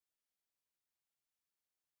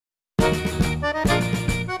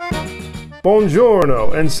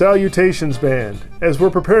Buongiorno and salutations, band. As we're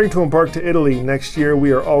preparing to embark to Italy next year, we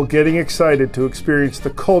are all getting excited to experience the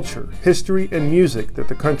culture, history, and music that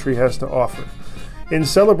the country has to offer. In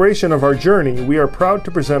celebration of our journey, we are proud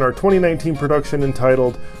to present our 2019 production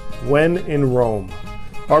entitled When in Rome.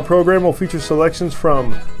 Our program will feature selections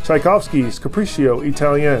from Tchaikovsky's Capriccio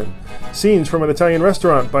Italien, scenes from an Italian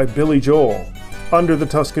restaurant by Billy Joel, Under the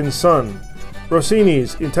Tuscan Sun,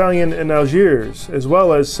 Rossini's Italian in Algiers, as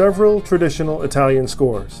well as several traditional Italian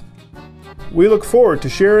scores. We look forward to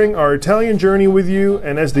sharing our Italian journey with you,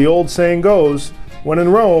 and as the old saying goes, when in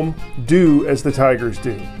Rome, do as the Tigers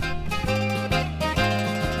do.